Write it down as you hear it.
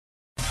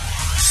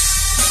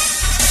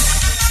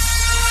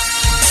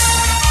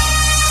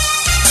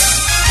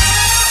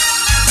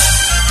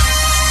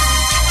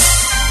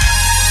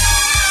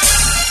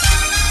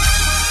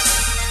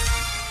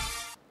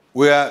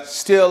We are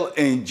still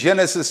in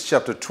Genesis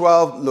chapter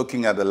 12,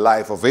 looking at the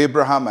life of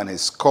Abraham and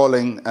his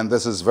calling, and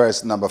this is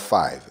verse number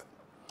 5.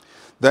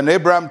 Then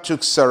Abraham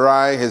took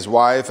Sarai, his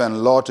wife,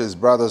 and Lot, his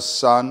brother's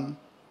son,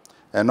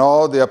 and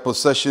all their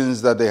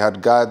possessions that they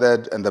had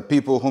gathered, and the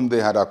people whom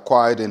they had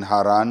acquired in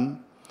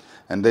Haran,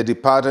 and they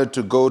departed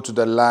to go to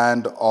the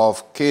land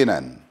of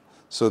Canaan.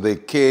 So they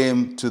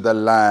came to the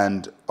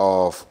land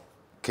of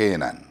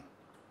Canaan.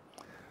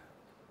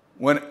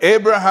 When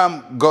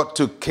Abraham got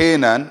to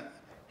Canaan,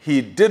 he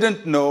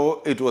didn't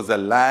know it was a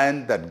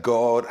land that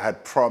God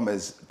had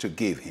promised to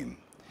give him.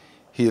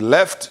 He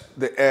left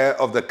the Ur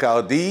of the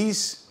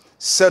Chaldees,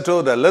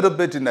 settled a little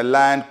bit in a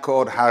land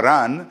called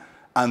Haran,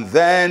 and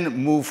then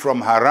moved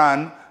from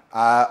Haran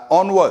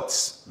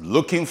onwards,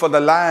 looking for the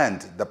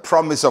land, the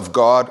promise of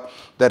God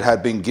that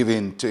had been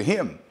given to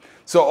him.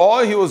 So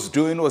all he was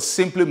doing was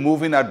simply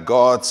moving at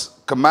God's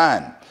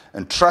command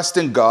and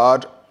trusting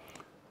God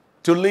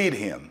to lead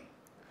him.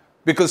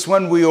 Because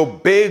when we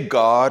obey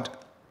God,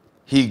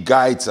 He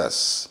guides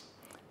us.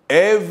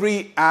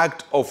 Every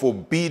act of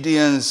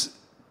obedience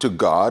to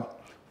God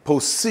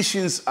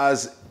positions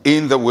us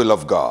in the will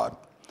of God.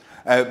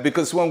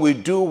 Because when we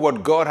do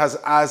what God has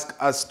asked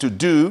us to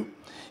do,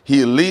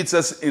 He leads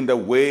us in the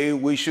way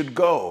we should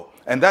go.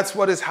 And that's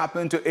what has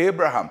happened to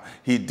Abraham.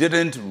 He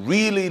didn't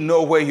really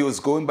know where he was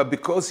going, but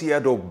because he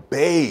had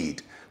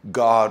obeyed,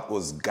 God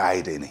was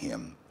guiding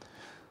him.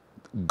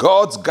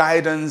 God's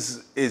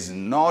guidance is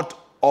not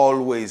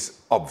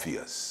always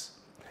obvious.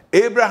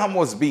 Abraham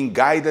was being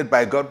guided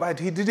by God, but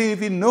he didn't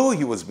even know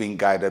he was being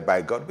guided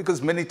by God, because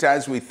many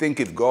times we think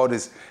if God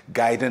is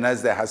guiding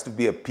us, there has to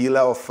be a pillar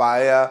of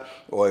fire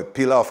or a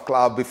pillar of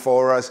cloud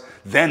before us.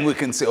 Then we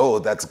can say, oh,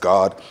 that's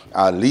God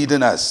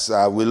leading us.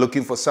 We're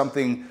looking for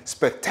something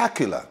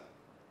spectacular.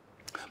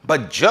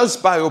 But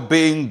just by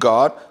obeying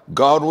God,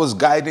 God was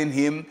guiding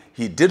him.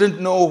 He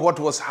didn't know what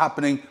was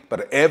happening,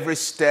 but every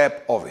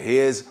step of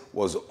his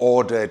was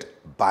ordered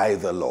by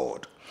the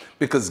Lord.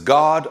 Because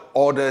God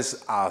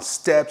orders our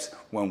steps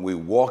when we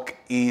walk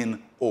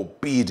in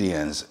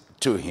obedience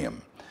to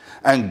Him.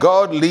 And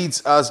God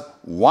leads us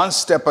one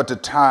step at a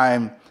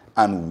time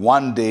and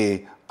one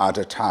day at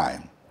a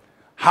time.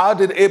 How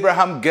did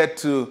Abraham get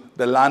to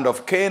the land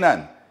of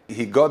Canaan?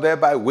 He got there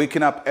by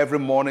waking up every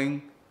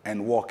morning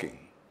and walking.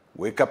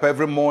 Wake up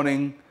every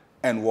morning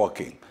and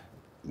walking.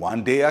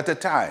 One day at a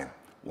time,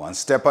 one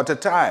step at a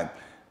time.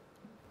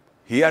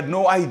 He had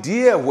no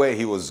idea where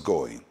he was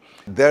going.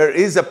 There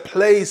is a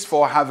place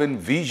for having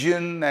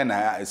vision and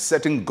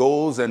setting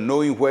goals and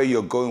knowing where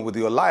you're going with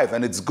your life.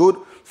 And it's good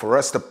for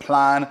us to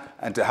plan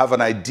and to have an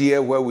idea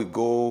where we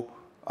go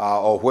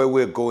or where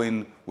we're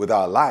going with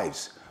our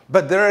lives.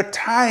 But there are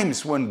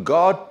times when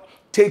God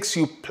takes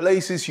you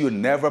places you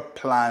never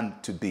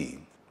planned to be.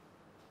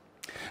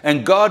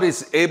 And God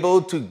is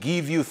able to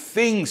give you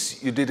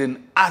things you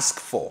didn't ask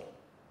for.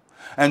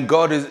 And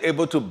God is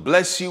able to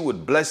bless you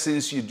with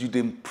blessings you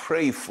didn't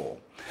pray for.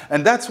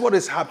 And that's what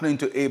is happening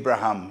to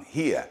Abraham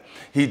here.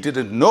 He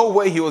didn't know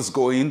where he was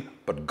going,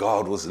 but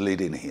God was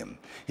leading him.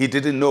 He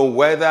didn't know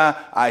whether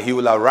he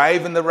will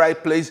arrive in the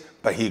right place,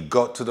 but he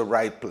got to the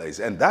right place.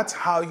 And that's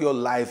how your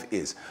life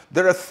is.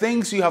 There are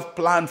things you have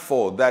planned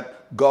for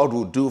that God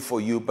will do for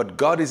you, but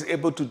God is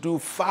able to do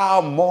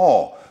far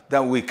more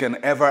than we can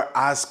ever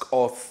ask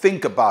or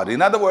think about.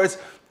 In other words,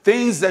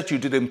 things that you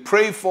didn't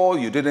pray for,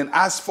 you didn't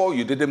ask for,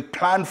 you didn't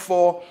plan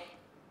for,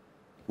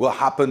 will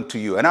happen to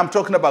you. And I'm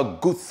talking about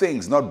good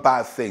things, not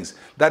bad things.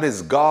 That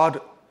is God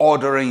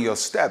ordering your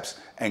steps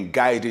and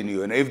guiding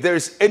you. And if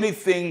there's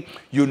anything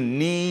you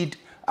need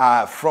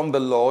from the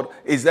Lord,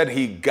 is that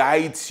He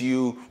guides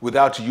you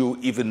without you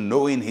even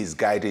knowing He's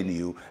guiding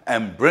you,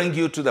 and bring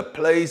you to the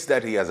place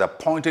that He has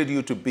appointed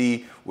you to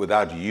be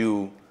without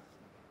you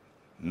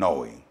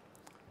knowing.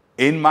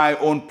 In my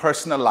own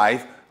personal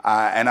life,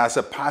 and as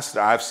a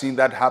pastor, I've seen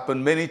that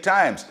happen many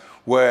times,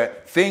 where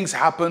things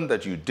happen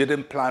that you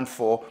didn't plan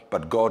for,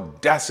 but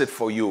God does it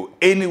for you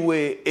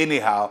anyway,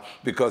 anyhow,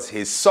 because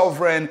He's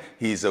sovereign,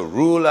 He's a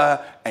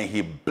ruler, and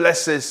He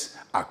blesses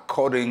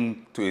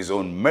according to His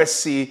own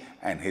mercy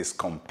and His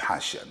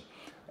compassion.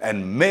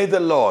 And may the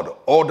Lord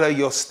order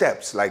your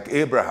steps like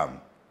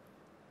Abraham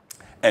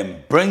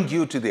and bring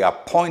you to the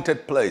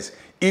appointed place.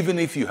 Even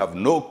if you have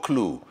no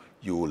clue,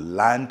 you will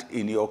land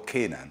in your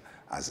Canaan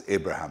as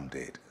Abraham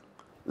did.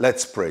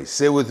 Let's pray.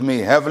 Say with me,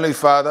 Heavenly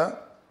Father,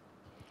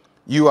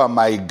 You are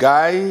my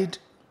guide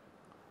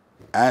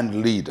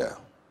and leader.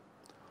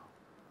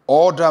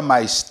 Order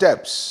my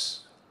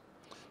steps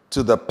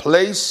to the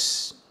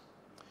place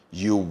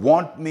You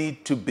want me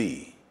to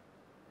be.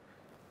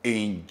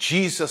 In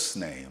Jesus'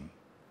 name,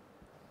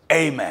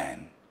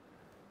 amen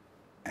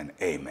and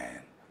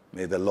amen.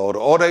 May the Lord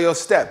order your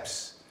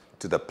steps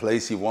to the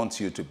place He wants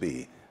you to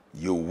be.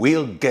 You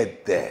will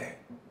get there.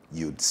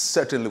 You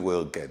certainly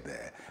will get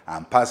there.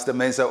 I'm Pastor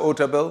Mensa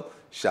Otabil.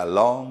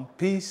 Shalom,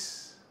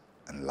 peace,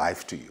 and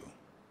life to you.